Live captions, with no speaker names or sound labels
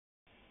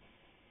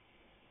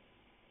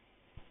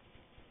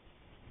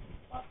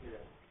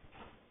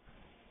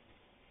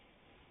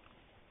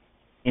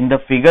In the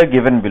figure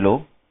given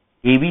below,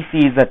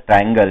 ABC is a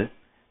triangle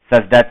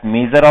such that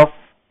measure of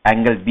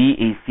angle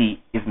BAC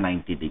is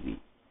 90 degree.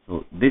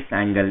 So this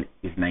angle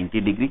is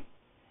 90 degree.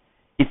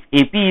 If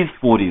AP is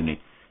 4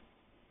 units,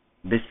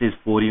 this is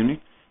 4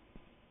 units,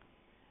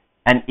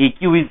 and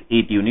AQ is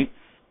 8 units,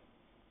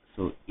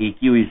 so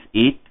AQ is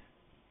 8,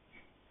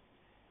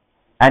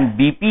 and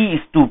BP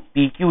is to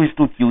PQ is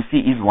to QC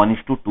is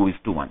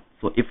 1:2:1.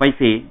 So if I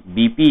say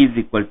BP is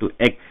equal to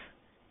X,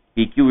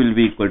 PQ will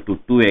be equal to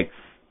 2X,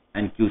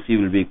 and QC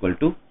will be equal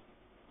to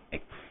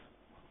X.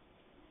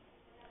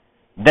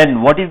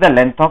 Then what is the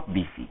length of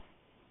BC?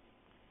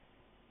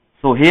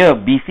 So here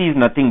BC is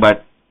nothing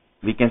but,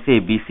 we can say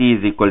BC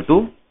is equal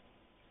to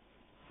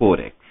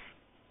 4X.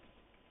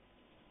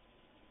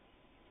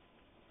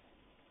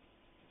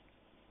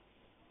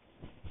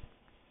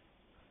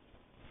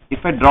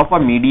 If I drop a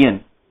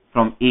median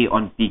from A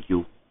on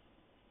PQ,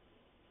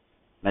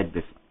 like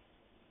this one.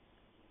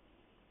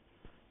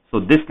 So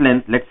this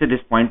length, let's say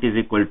this point is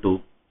equal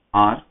to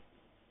R.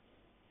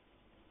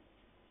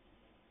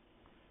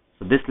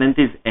 So this length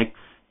is X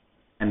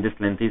and this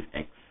length is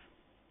X.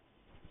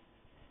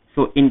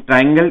 So in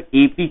triangle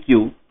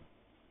APQ,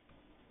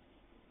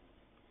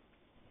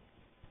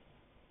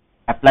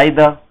 apply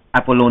the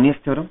Apollonius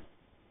theorem,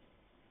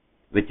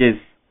 which is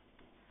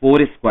 4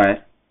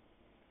 square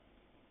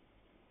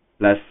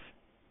plus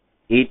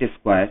 8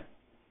 square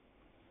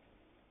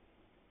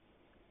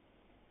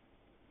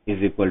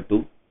is equal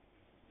to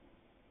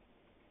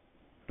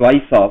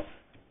twice of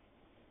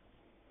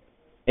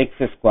x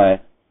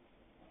square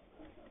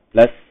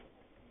plus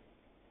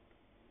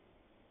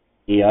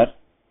AR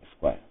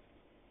square.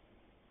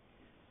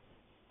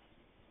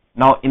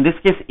 Now in this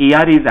case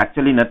AR is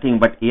actually nothing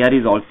but AR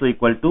is also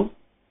equal to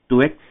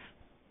 2x.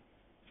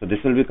 So this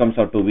will be comes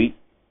out to be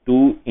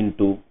 2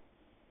 into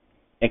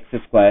x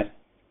square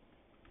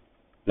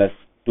plus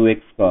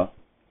 2x square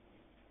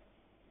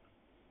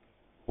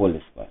whole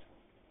square.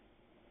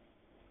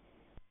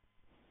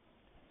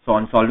 So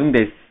on solving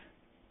this,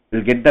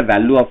 we'll get the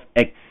value of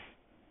x,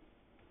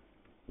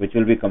 which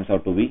will be comes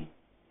out to be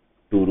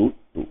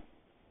 2√2.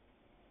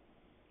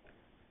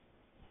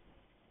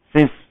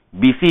 Since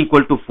BC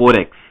equal to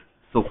 4x,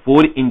 so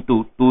 4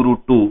 into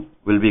 2√2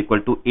 will be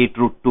equal to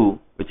 8√2,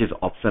 which is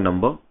option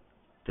number